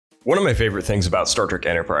One of my favorite things about Star Trek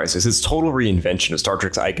Enterprise is its total reinvention of Star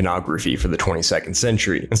Trek's iconography for the 22nd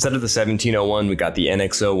century. Instead of the 1701, we got the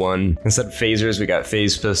NX-01. Instead of phasers, we got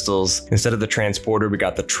phase pistols. Instead of the transporter, we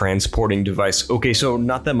got the transporting device. Okay, so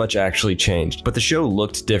not that much actually changed, but the show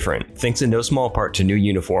looked different, thanks in no small part to new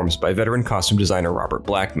uniforms by veteran costume designer Robert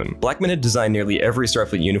Blackman. Blackman had designed nearly every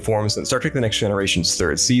Starfleet uniform since Star Trek The Next Generation's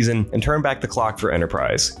third season, and turned back the clock for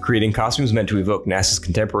Enterprise, creating costumes meant to evoke NASA's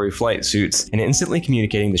contemporary flight suits, and instantly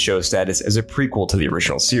communicating the show's status as a prequel to the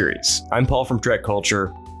original series. I'm Paul from Trek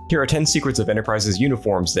Culture. Here are 10 secrets of Enterprise's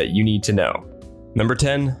uniforms that you need to know. Number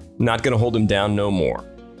 10, not gonna hold him down no more.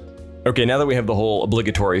 Okay, now that we have the whole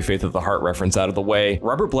obligatory Faith of the Heart reference out of the way,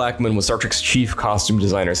 Robert Blackman was Star Trek's chief costume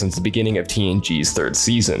designer since the beginning of TNG's third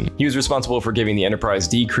season. He was responsible for giving the Enterprise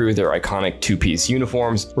D crew their iconic two-piece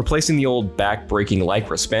uniforms, replacing the old back-breaking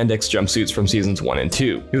Lycra spandex jumpsuits from seasons 1 and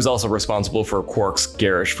 2. He was also responsible for Quark's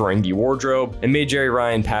garish Ferengi wardrobe, and made Jerry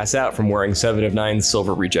Ryan pass out from wearing 7 of 9's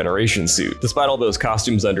silver regeneration suit. Despite all those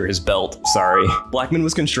costumes under his belt, Blackman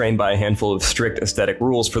was constrained by a handful of strict aesthetic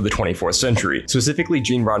rules for the 24th century, specifically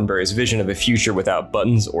Gene Roddenberry's vision of a future without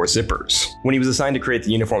buttons or zippers. When he was assigned to create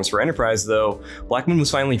the uniforms for Enterprise, though, Blackman was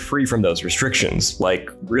finally free from those restrictions, like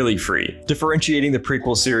really free. Differentiating the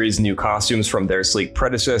prequel series' new costumes from their sleek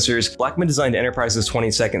predecessors, Blackman designed Enterprise's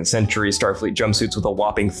 22nd century Starfleet jumpsuits with a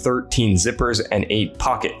whopping 13 zippers and 8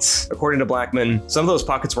 pockets. According to Blackman, some of those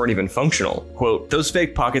pockets weren't even functional. Quote, "Those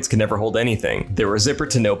fake pockets can never hold anything. They were a zipper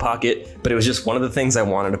to no pocket, but it was just one of the things I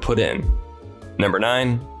wanted to put in." Number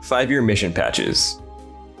 9, 5-year mission patches.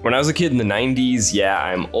 When I was a kid in the 90s, yeah,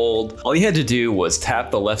 I'm old, all you had to do was tap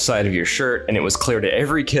the left side of your shirt and it was clear to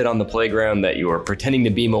every kid on the playground that you were pretending to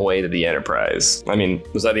beam away to the Enterprise. I mean,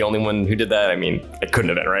 was I the only one who did that? I mean, it couldn't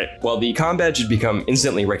have been, right? While the comm badge had become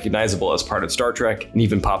instantly recognizable as part of Star Trek and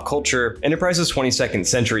even pop culture, Enterprise's 22nd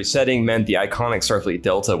century setting meant the iconic Starfleet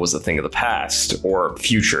Delta was a thing of the past, or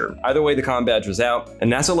future. Either way, the comm badge was out,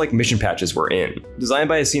 and NASA-like mission patches were in. Designed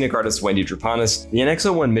by a scenic artist Wendy Drapanis, the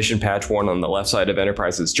NX-01 mission patch worn on the left side of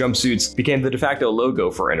Enterprise's jumpsuits became the de facto logo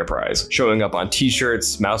for Enterprise, showing up on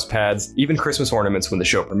t-shirts, mouse pads, even Christmas ornaments when the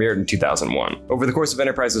show premiered in 2001. Over the course of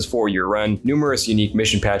Enterprise's 4-year run, numerous unique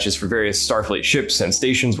mission patches for various Starfleet ships and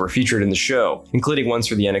stations were featured in the show, including ones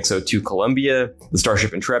for the NX-02 Columbia, the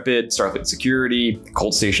Starship Intrepid, Starfleet Security,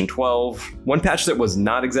 Cold Station 12. One patch that was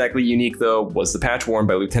not exactly unique, though, was the patch worn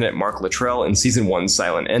by Lieutenant Mark Luttrell in Season 1's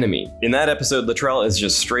Silent Enemy. In that episode, Luttrell is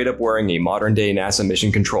just straight up wearing a modern-day NASA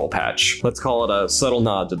mission control patch. Let's call it a subtle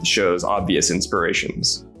nod to the show's obvious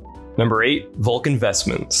inspirations. Number 8, Vulcan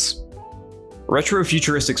vestments.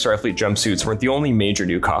 Retro-futuristic Starfleet jumpsuits weren't the only major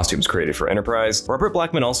new costumes created for Enterprise. Robert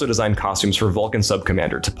Blackman also designed costumes for Vulcan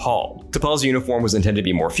subcommander T'Pol. T'Pol's uniform was intended to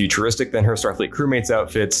be more futuristic than her Starfleet crewmates'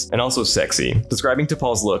 outfits, and also sexy. Describing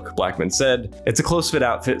T'Pol's look, Blackman said, "It's a close-fit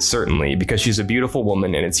outfit, certainly, because she's a beautiful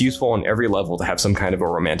woman and it's useful on every level to have some kind of a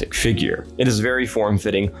romantic figure. It is very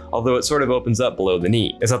form-fitting, although it sort of opens up below the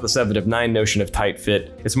knee. It's not the 7 of 9 notion of tight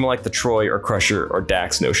fit, it's more like the Troy or Crusher or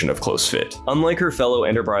Dax notion of close fit." Unlike her fellow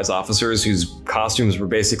Enterprise officers whose costumes were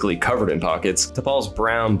basically covered in pockets, T'Pol's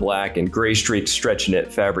brown, black, and gray streaked stretch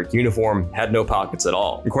knit fabric uniform had no pockets at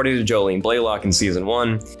all. According to Jolene Blaylock in Season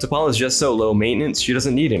 1, T'Pol is just so low maintenance she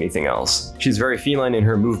doesn't need anything else. She's very feline in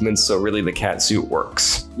her movements, so really the cat suit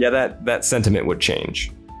works. Yeah, that sentiment would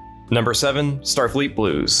change. Number 7, Starfleet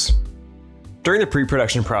blues. During the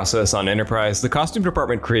pre-production process on Enterprise, the costume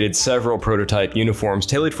department created several prototype uniforms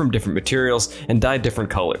tailored from different materials and dyed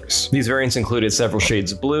different colors. These variants included several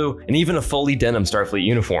shades of blue and even a fully denim Starfleet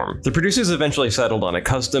uniform. The producers eventually settled on a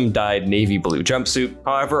custom dyed navy blue jumpsuit.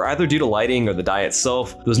 However, either due to lighting or the dye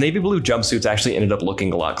itself, those navy blue jumpsuits actually ended up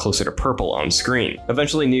looking a lot closer to purple on screen.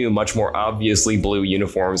 Eventually new, much more obviously blue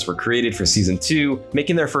uniforms were created for Season 2,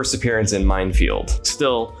 making their first appearance in Minefield.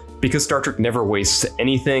 Still, because Star Trek never wastes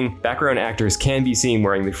anything, background actors can be seen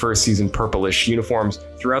wearing the first season purplish uniforms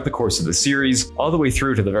throughout the course of the series, all the way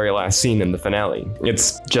through to the very last scene in the finale.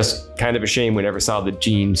 It's just kind of a shame we never saw the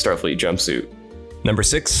Gene Starfleet jumpsuit. Number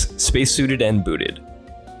 6, spacesuited and booted.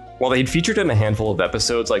 While they'd featured in a handful of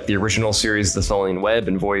episodes like the original series The Tholian Web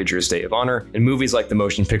and Voyager's Day of Honor, and movies like The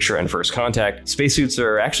Motion Picture and First Contact, spacesuits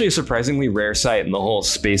are actually a surprisingly rare sight in the whole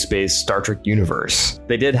space-based Star Trek universe.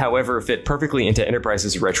 They did, however, fit perfectly into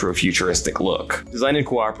Enterprise's retro-futuristic look. Designed in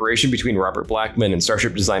cooperation between Robert Blackman and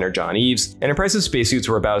Starship designer John Eaves, Enterprise's spacesuits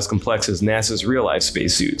were about as complex as NASA's real-life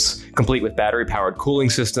spacesuits, complete with battery-powered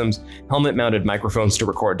cooling systems, helmet-mounted microphones to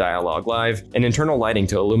record dialogue live, and internal lighting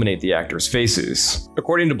to illuminate the actors' faces.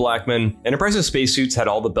 According to Blackman, Enterprise's spacesuits had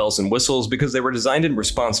all the bells and whistles because they were designed in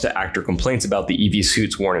response to actor complaints about the EV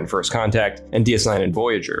suits worn in First Contact and DS9 and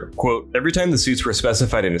Voyager. Quote, every time the suits were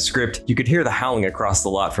specified in a script, you could hear the howling across the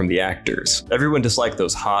lot from the actors. Everyone disliked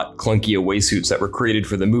those hot, clunky away suits that were created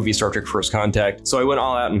for the movie Star Trek First Contact, so I went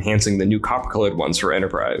all out enhancing the new copper-colored ones for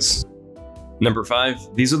Enterprise. Number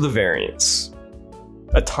 5, these are the variants.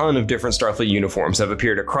 A ton of different Starfleet uniforms have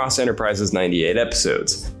appeared across Enterprise's 98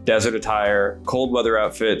 episodes. Desert attire, cold weather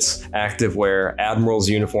outfits, activewear, admiral's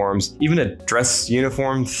uniforms, even a dress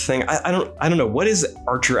uniform thing. I don't know, what is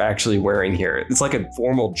Archer actually wearing here? It's like a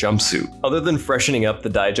formal jumpsuit. Other than freshening up the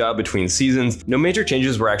dye job between seasons, no major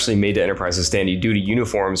changes were actually made to Enterprise's standing duty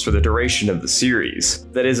uniforms for the duration of the series.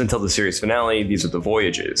 That is, until the series finale, These Are the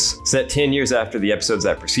Voyages. Set 10 years after the episodes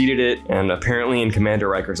that preceded it, and apparently in Commander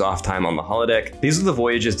Riker's off time on the holodeck, These Are the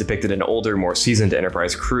Voyages depicted an older, more seasoned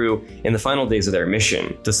Enterprise crew in the final days of their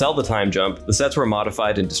mission. To sell the time jump, the sets were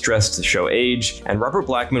modified and distressed to show age, and Robert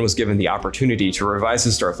Blackman was given the opportunity to revise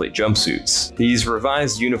his Starfleet jumpsuits. These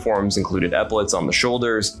revised uniforms included epaulets on the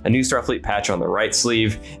shoulders, a new Starfleet patch on the right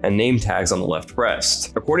sleeve, and name tags on the left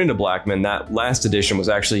breast. According to Blackman, that last edition was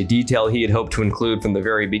actually a detail he had hoped to include from the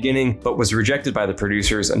very beginning, but was rejected by the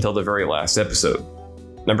producers until the very last episode.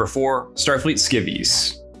 Number 4, Starfleet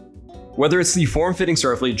skivvies. Whether it's the form-fitting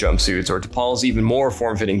Starfleet jumpsuits or T'Pol's even more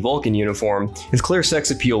form-fitting Vulcan uniform, his clear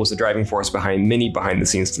sex appeal was the driving force behind many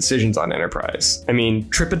behind-the-scenes decisions on Enterprise. I mean,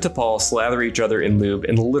 Trip and T'Pol slather each other in lube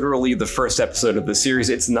in literally the first episode of the series.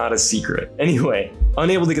 It's not a secret. Anyway,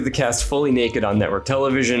 unable to get the cast fully naked on network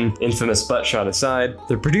television, infamous butt shot aside,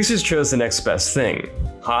 the producers chose the next best thing: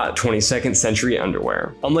 hot 22nd century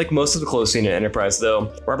underwear. Unlike most of the clothes scene in Enterprise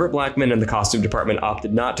though, Robert Blackman and the costume department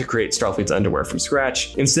opted not to create Starfleet's underwear from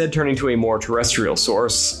scratch, instead turning to a more terrestrial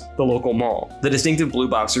source, the local mall. The distinctive blue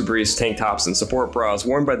boxer briefs, tank tops, and support bras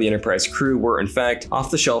worn by the Enterprise crew were in fact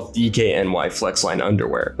off-the-shelf DKNY Flexline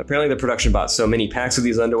underwear. Apparently the production bought so many packs of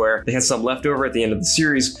these underwear, they had some left over at the end of the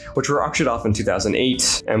series, which were auctioned off in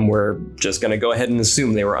 2008, and we're just gonna go ahead and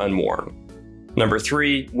assume they were unworn. Number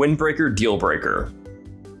 3, windbreaker deal breaker.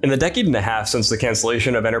 In the decade and a half since the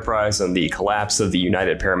cancellation of Enterprise and the collapse of the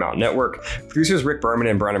United Paramount Network, producers Rick Berman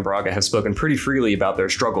and Brannon Braga have spoken pretty freely about their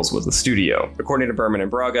struggles with the studio. According to Berman and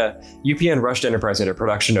Braga, UPN rushed Enterprise into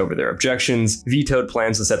production over their objections, vetoed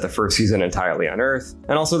plans to set the first season entirely on Earth,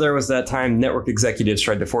 and also there was that time network executives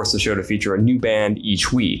tried to force the show to feature a new band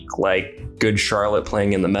each week, like Good Charlotte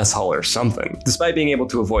playing in the mess hall or something. Despite being able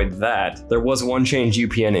to avoid that, there was one change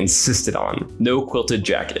UPN insisted on: no quilted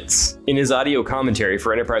jackets. In his audio commentary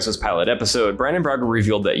for Enterprise's pilot episode, Brannon Braga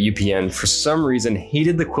revealed that UPN for some reason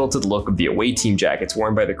hated the quilted look of the away team jackets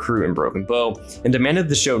worn by the crew in Broken Bow and demanded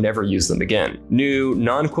the show never use them again. New,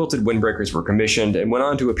 non-quilted windbreakers were commissioned and went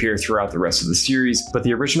on to appear throughout the rest of the series, but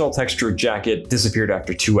the original textured jacket disappeared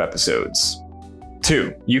after 2 episodes.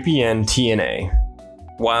 2. UPN TNA.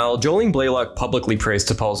 While Jolene Blalock publicly praised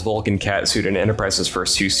T'Pol's Vulcan catsuit in Enterprise's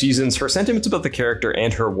first 2 seasons, her sentiments about the character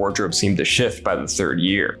and her wardrobe seemed to shift by the 3rd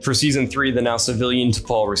year. For season 3, the now civilian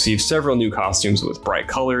T'Pol received several new costumes with bright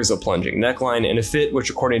colors, a plunging neckline, and a fit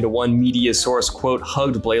which, according to one media source, quote,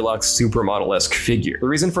 hugged Blalock's supermodel-esque figure. The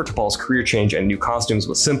reason for T'Pol's career change and new costumes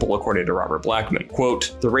was simple, according to Robert Blackman.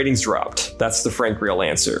 Quote, the ratings dropped. That's the frank real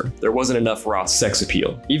answer. There wasn't enough raw sex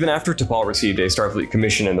appeal. Even after T'Pol received a Starfleet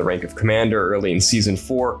commission in the rank of commander early in season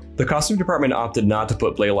 4, the costume department opted not to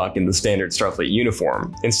put Blalock in the standard Starfleet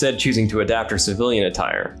uniform, instead choosing to adapt her civilian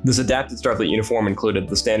attire. This adapted Starfleet uniform included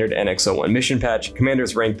the standard NX-01 mission patch,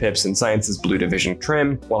 commander's rank pips, and Science's Blue Division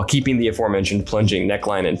trim, while keeping the aforementioned plunging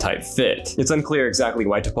neckline and tight fit. It's unclear exactly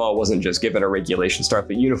why T'Pol wasn't just given a regulation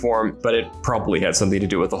Starfleet uniform, but it probably had something to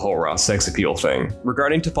do with the whole raw sex appeal thing.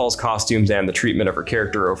 Regarding T'Pol's costumes and the treatment of her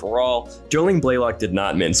character overall, Jolene Blalock did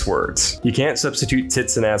not mince words. You can't substitute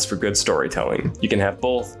tits and ass for good storytelling. You can have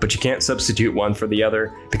both, but you can't substitute one for the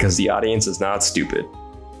other because the audience is not stupid.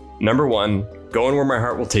 Number 1, Going Where My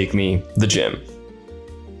Heart Will Take Me, The Gym.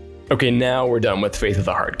 Okay, now we're done with Faith of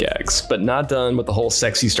the Heart gags, but not done with the whole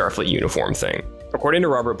sexy Starfleet uniform thing. According to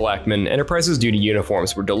Robert Blackman, Enterprise's duty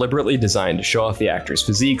uniforms were deliberately designed to show off the actors'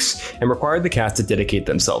 physiques and required the cast to dedicate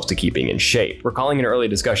themselves to keeping in shape. Recalling an early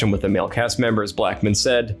discussion with the male cast members, Blackman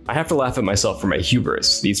said, I have to laugh at myself for my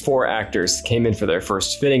hubris. These 4 actors came in for their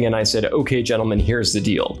first fitting and I said, okay gentlemen, here's the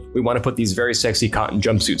deal. We want to put these very sexy cotton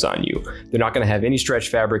jumpsuits on you. They're not going to have any stretch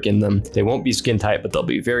fabric in them, they won't be skin tight, but they'll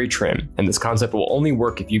be very trim. And this concept will only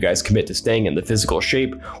work if you guys commit to staying in the physical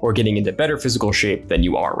shape or getting into better physical shape than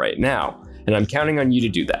you are right now. and I'm counting on you to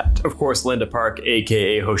do that. Of course, Linda Park,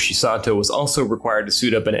 aka Hoshisato, was also required to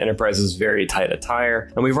suit up in Enterprise's very tight attire,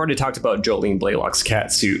 and we've already talked about Jolene Blaylock's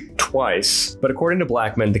cat suit twice, but according to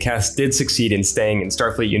Blackman, the cast did succeed in staying in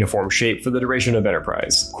Starfleet uniform shape for the duration of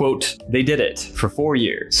Enterprise. Quote, "They did it for 4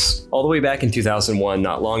 years." All the way back in 2001,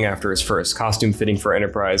 not long after his first costume fitting for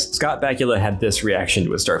Enterprise, Scott Bakula had this reaction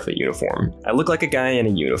to his Starfleet uniform. "I look like a guy in a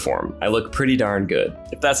uniform. I look pretty darn good."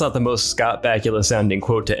 If that's not the most Scott Bakula sounding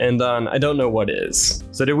quote to end on, I don't know what is.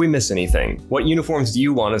 So did we miss anything? What uniforms do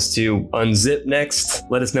you want us to unzip next?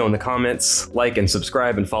 Let us know in the comments. Like and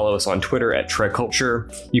subscribe and follow us on Twitter at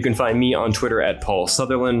TrekCulture. You can find me on Twitter at Paul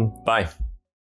Sutherland. Bye.